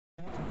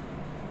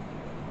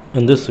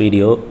In this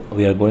video,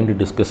 we are going to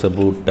discuss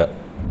about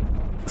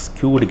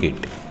skewed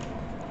gate.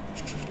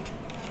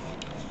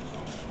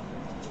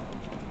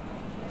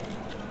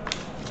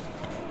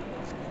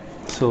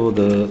 So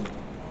the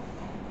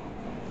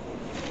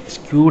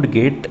skewed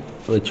gate,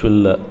 which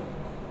will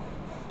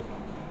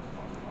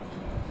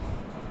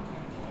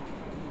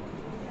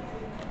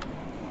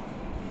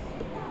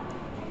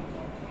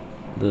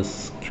the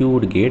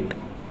skewed gate,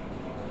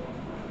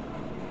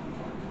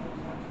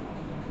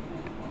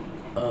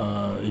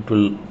 it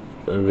will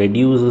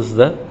reduces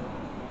the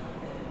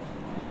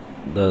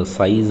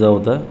size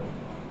of the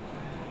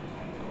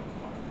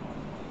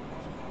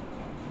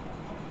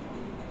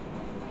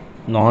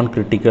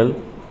non-critical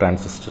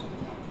transistor.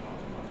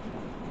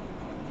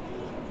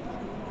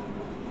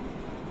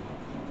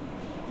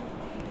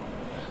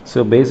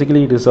 So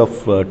basically it is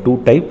of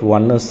two type.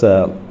 One is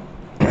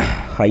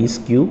high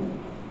skew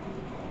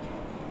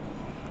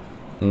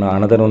and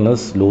another one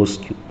is low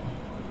skew.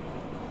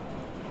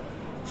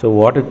 So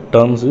what it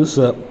terms is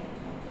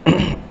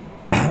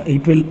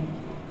it will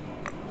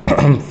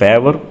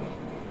favor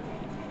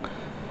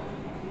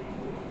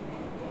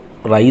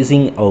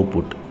rising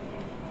output.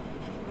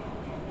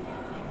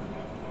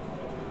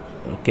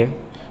 Okay,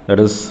 that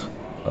is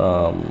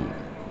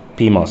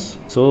PMOS.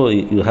 So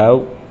you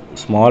have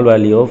small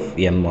value of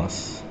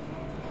NMOS,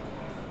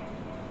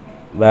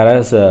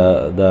 whereas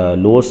the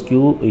low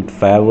skew, it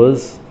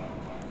favors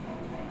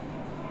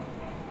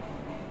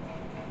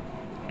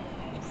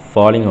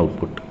falling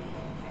output,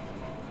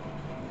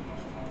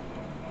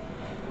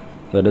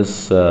 that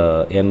is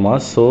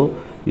NMOS. So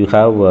you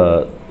have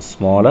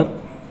smaller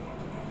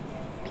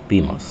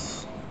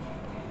PMOS.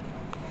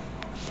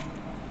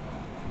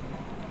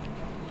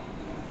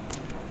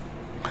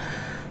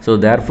 So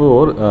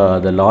therefore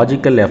the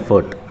logical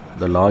effort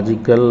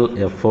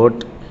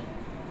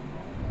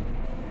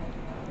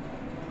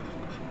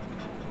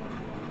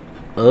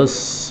is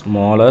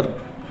smaller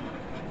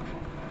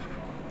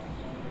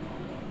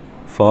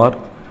for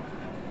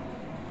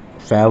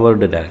favored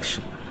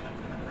direction.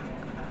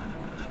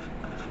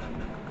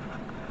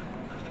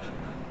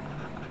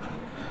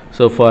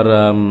 So for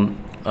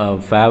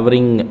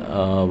favoring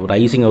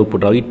rising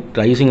output,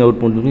 rising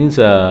output means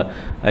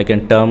I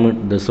can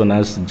term this one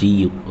as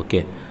GU.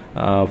 Okay,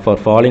 for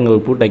falling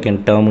output I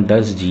can term it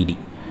as GD.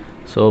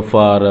 So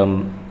for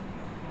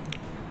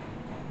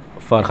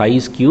high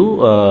skew,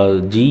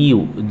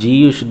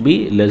 GU should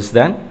be less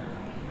than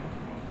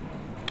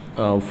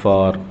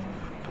for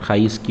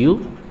high skew,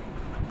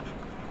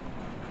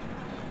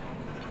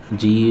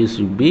 GU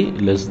should be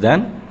less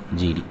than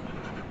GD,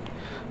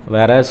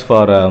 whereas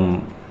for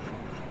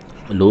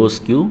low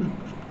skew,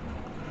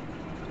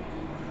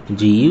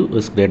 GU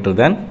is greater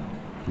than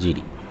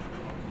GD.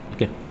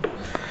 Okay,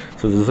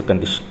 so this is a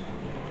condition.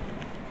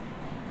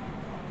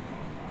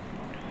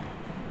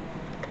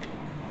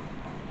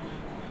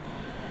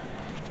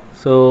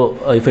 So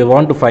if I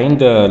want to find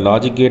the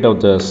logic gate of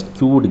the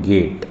skewed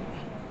gate,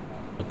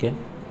 okay,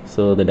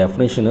 so the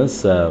definition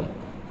is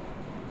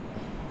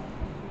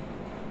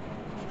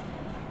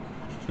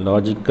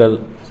logical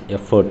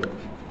effort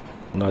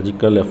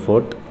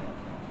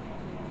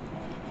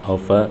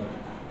of a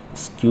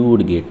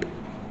skewed gate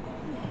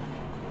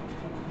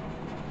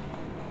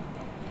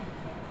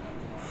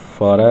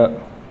for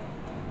a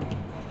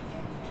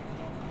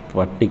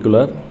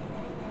particular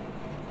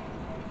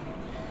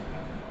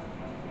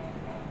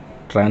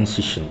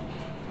transition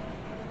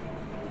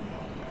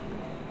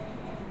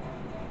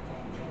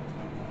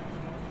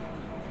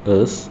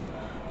is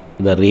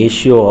the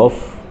ratio of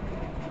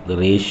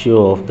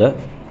the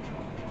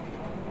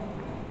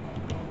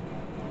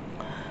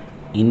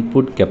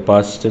input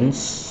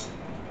capacitance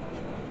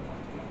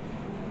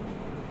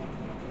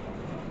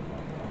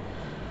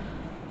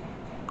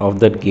of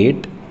that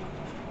gate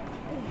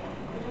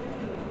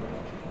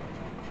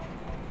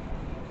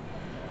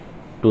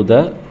to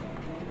the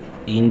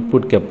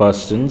input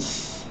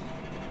capacitance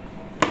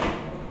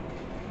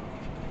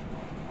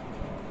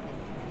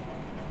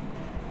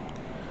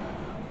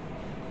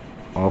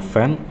of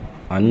an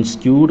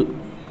unskewed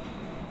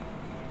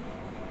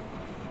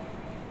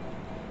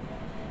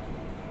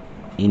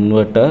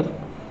inverter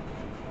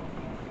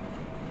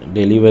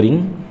delivering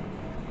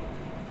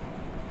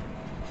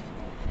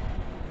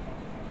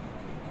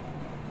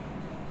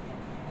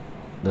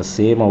the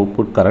same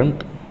output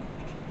current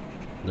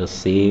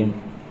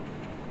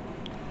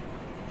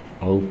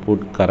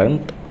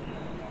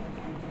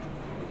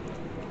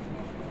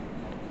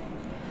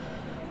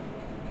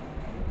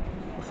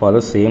for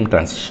the same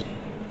transition.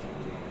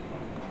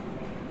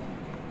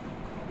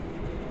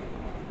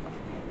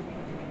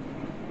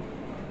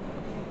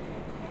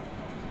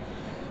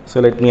 So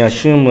let me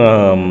assume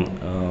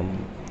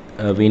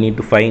we need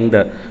to find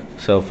the,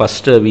 so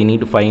first we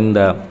need to find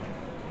the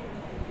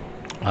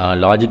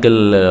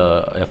logical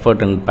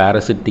effort and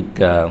parasitic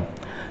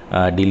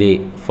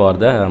delay for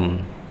the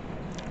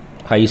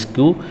high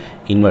skew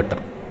inverter.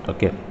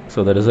 Okay,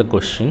 so that is a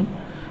question.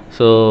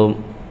 So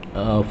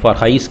for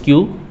high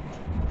skew,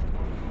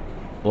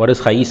 what is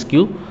high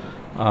skew?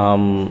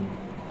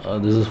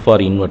 This is for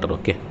inverter.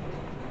 Okay,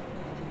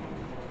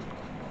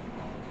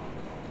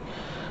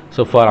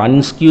 So for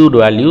unskewed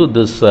value,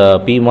 this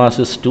PMOS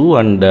is 2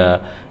 and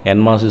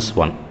NMOS is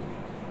 1,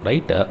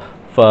 right?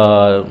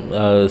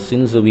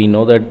 Since we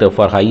know that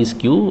for high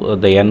skew,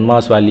 the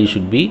NMOS value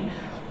should be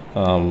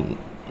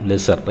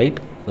lesser, right?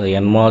 The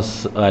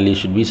NMOS value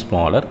should be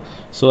smaller.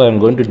 So I am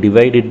going to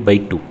divide it by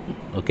 2.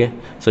 Okay.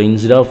 So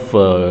instead of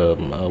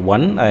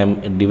 1, I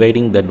am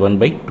dividing that one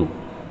by 2.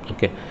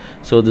 Okay.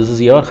 So this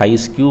is your high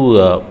skew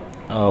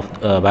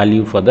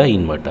value for the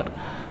inverter.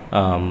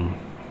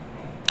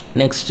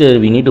 Next,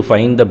 we need to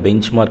find the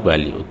benchmark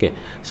value. Okay,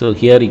 so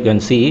here you can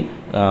see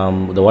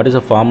what is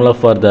the formula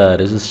for the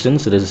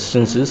resistance.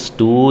 Resistance is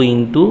 2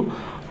 into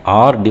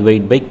R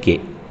divided by K.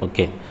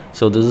 Okay,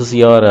 so this is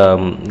your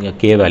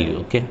K value.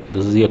 Okay,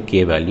 this is your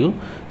K value.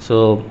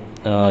 So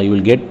you will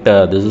get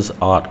this is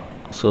R.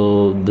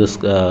 So this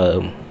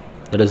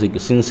that is,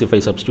 since if I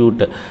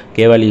substitute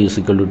K value is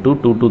equal to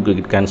 2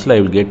 get cancel,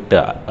 I will get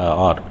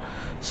R.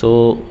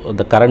 So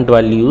the current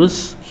value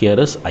is here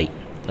is I.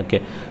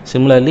 Okay,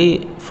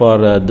 similarly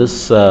for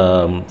this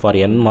for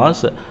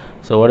NMOS,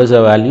 so what is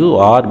the value?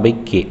 R by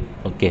K.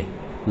 Okay,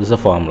 this is a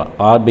formula,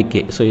 R by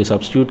K. So you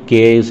substitute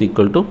K is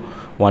equal to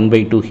 1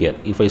 by 2 here.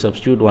 If I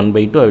substitute 1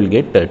 by 2, I will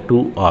get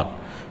 2R.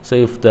 So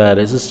if the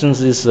resistance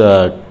is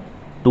 2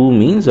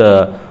 means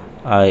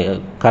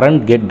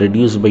current get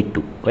reduced by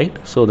 2, right?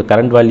 So the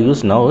current value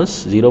is now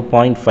is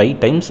 0.5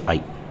 times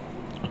I.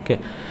 Okay,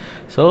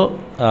 so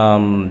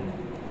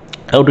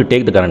how to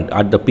take the current?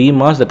 At the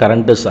PMOS, the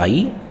current is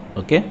I.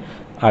 Okay,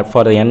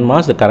 for the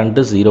NMOS, the current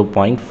is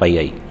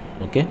 0.5I.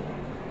 Okay,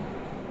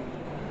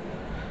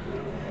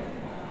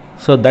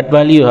 so that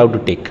value you have to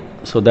take.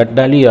 So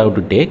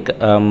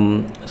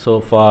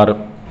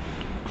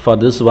for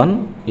this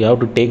one, you have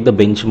to take the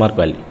benchmark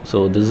value.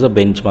 So this is a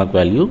benchmark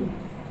value.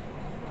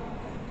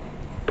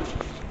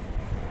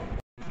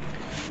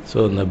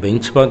 So the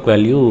benchmark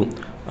value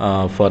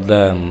for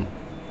the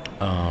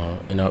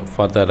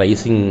for the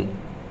rising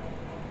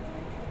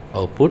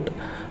output,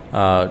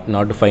 in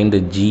order to find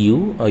the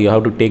GU, you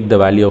have to take the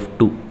value of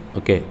 2.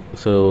 Okay,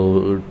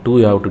 so 2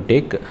 you have to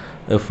take.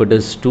 If it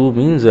is 2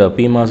 means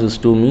PMOS is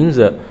 2 means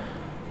the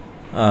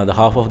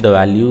half of the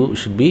value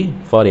should be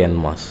for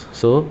NMOS.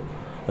 So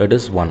it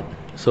is 1.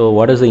 So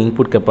what is the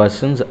input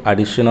capacitance?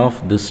 Addition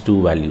of these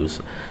two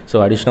values.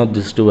 So addition of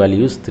these two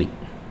values 3.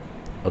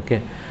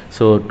 Okay,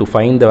 so to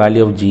find the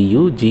value of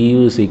GU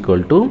is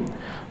equal to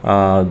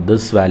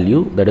this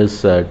value, that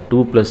is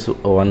 2 plus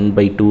 1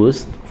 by 2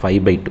 is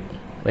 5 by 2,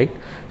 right?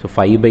 So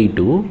 5 by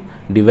 2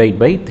 divide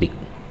by 3,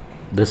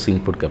 this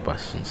input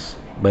capacitance,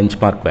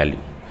 benchmark value.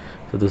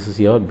 So this is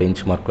your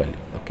benchmark value.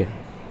 Okay,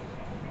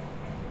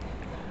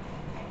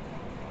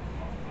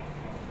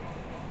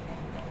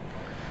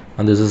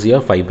 and this is your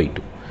 5 by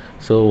 2.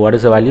 So what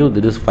is the value?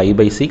 This is 5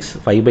 by 6.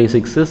 5 by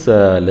 6 is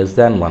less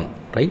than 1,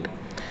 right?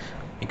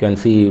 You can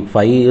see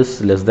 5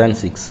 is less than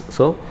 6.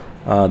 So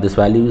this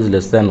value is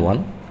less than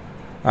 1.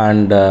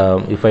 And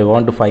if I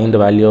want to find the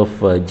value of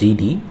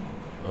GD,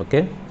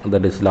 okay,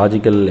 that is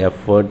logical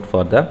effort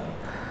for the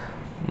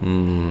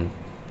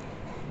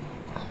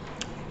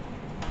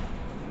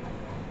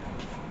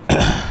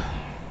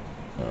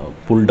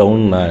pull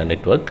down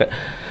network.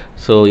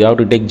 So you have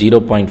to take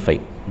 0.5.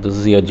 This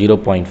is your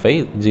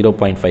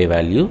 0.5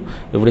 value.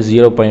 If it is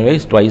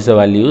 0.5, twice the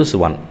value is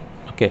 1.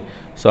 Okay,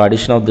 so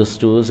addition of this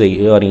two is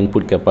your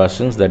input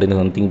capacitance, that is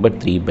nothing but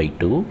 3 by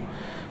 2.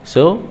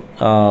 So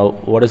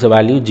what is the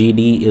value?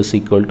 GD is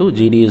equal to,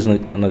 GD is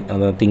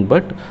nothing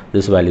but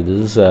this value.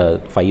 This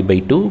is 5 by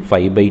 2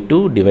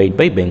 divided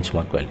by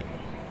benchmark value.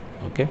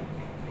 Okay,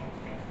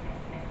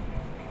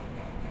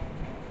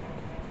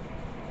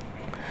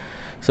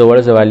 so what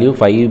is the value?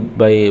 5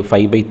 by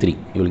 3.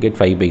 You will get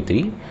 5 by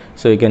 3.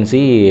 So you can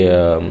see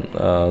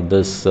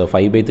this 5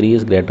 by 3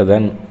 is greater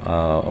than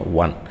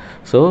 1.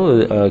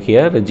 So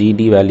here the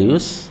GD value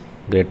is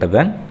greater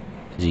than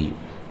GU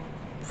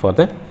for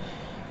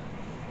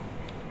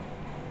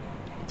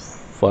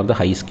the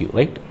high skew,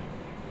 right?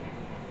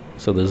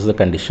 So this is the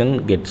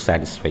condition gets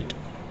satisfied.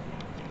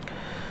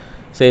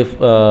 So if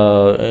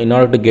in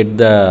order to get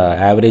the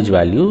average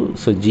value,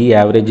 so G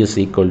average is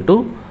equal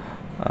to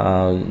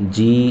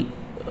G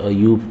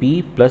UP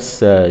plus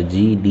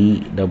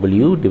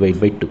GDW divided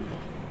by 2.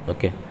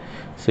 Okay,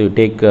 so you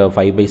take 5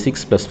 by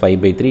 6 plus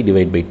 5 by 3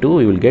 divided by 2,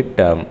 you will get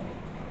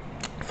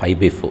 5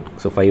 by 4.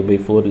 So 5 by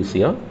 4 is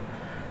your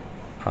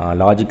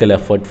logical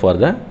effort for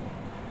the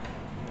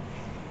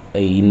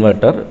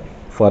inverter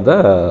for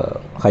the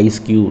high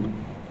skewed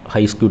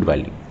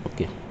value.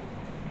 Okay,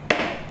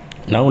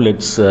 now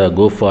let's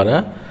go for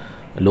a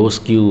low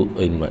skew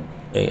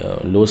inverter.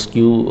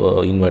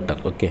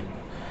 Okay,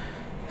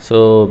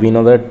 so we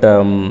know that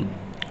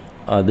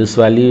this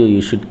value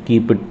you should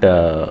keep it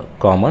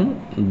common.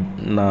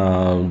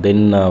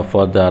 Then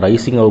for the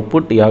rising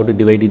output you have to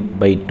divide it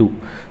by 2.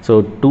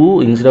 So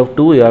 2 instead of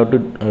 2 you have to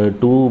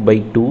 2 by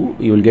 2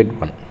 you will get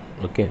 1.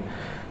 Okay,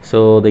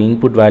 so the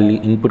input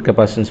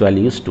capacitance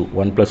value is 2.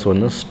 1 plus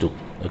 1 is 2.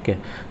 Okay,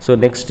 so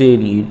next you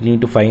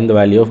need to find the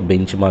value of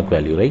benchmark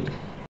value, right?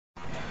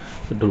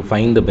 So to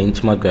find the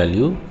benchmark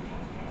value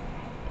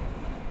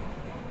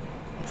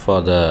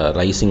for the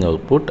rising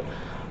output,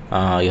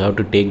 you have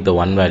to take the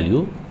one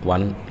value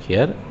 1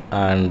 here,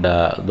 and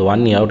the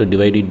one you have to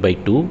divide it by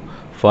 2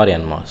 for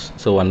NMOS.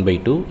 So 1 by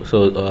 2.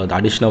 So the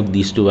addition of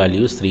these two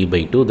values 3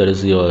 by 2, that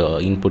is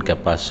your input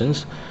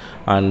capacitance,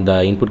 and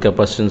the input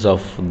capacitance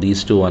of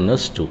these two one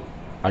is 2.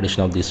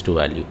 Addition of these two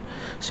value.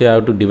 So you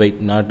have to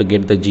divide, not to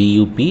get the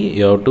GUP,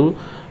 you have to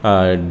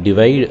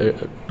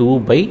divide 2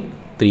 by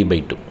 3 by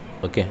 2.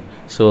 Okay,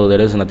 so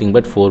there is nothing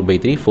but 4 by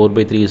 3. 4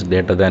 by 3 is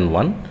greater than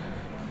 1.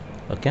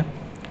 Okay,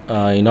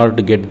 in order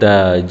to get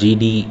the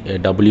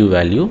GDW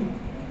value,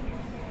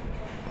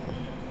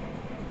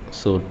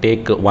 so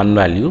take one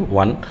value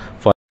 1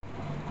 for.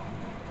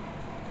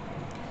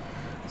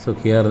 So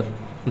here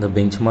the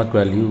benchmark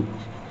value,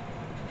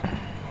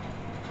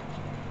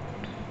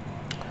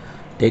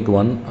 take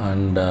 1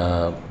 and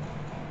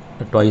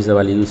twice the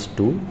value is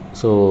 2,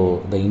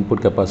 so the input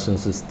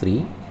capacitance is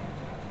 3.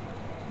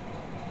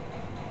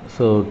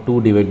 So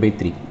 2 divided by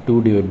 3,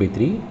 2 divided by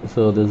 3,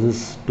 so this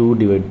is 2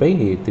 divided by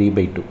 3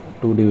 by 2,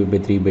 2 divided by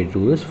 3 by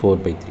 2 is 4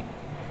 by 3.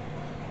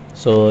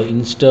 So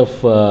instead of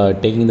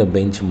taking the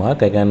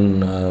benchmark, I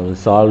can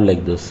solve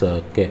like this.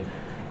 Okay,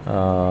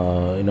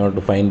 in order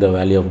to find the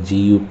value of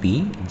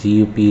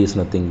GUP is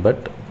nothing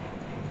but,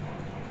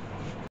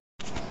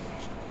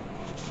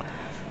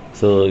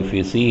 so if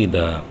you see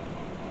the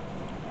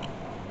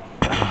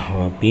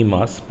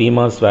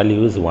PMOS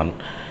value is 1,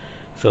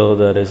 so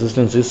the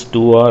resistance is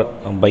 2R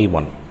by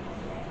 1.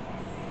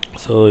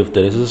 So if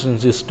the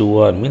resistance is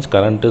 2R, means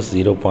current is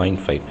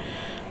 0.5,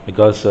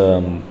 because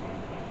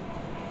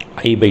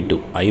I by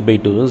 2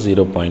 is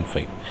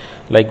 0.5.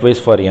 Likewise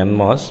for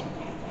NMOS,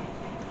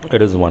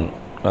 it is 1.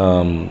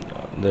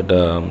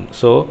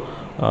 So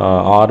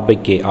R by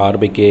K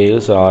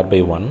is R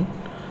by 1.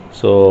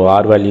 So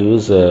R value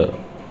is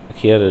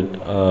here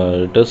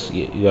it is,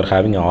 you are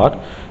having R,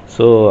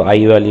 so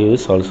I value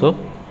is also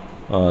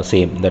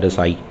same, that is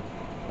I.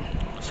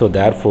 So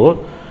therefore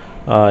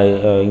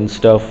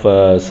instead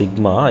of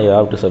sigma, you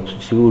have to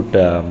substitute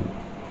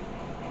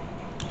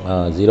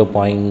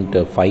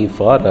 0.5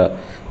 for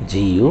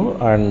GU,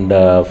 and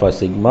for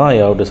sigma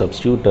you have to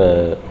substitute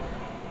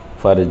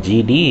for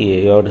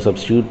GD, you have to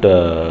substitute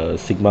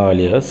sigma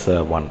value as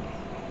 1,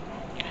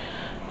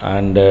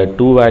 and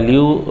 2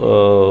 value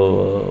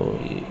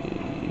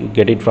you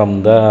get it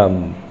from the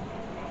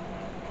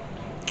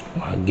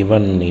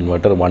given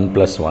inverter 1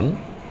 plus 1,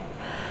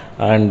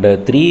 and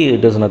 3,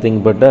 it is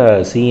nothing but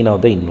the Cin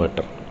of the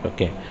inverter.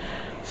 Okay,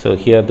 so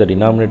here the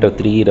denominator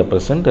 3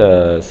 represent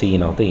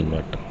Cin of the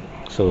inverter.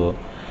 So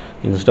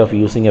instead of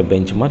using a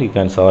benchmark, you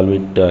can solve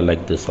it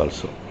like this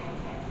also.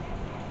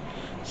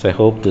 So I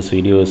hope this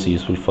video is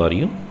useful for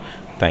you.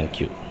 Thank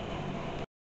you.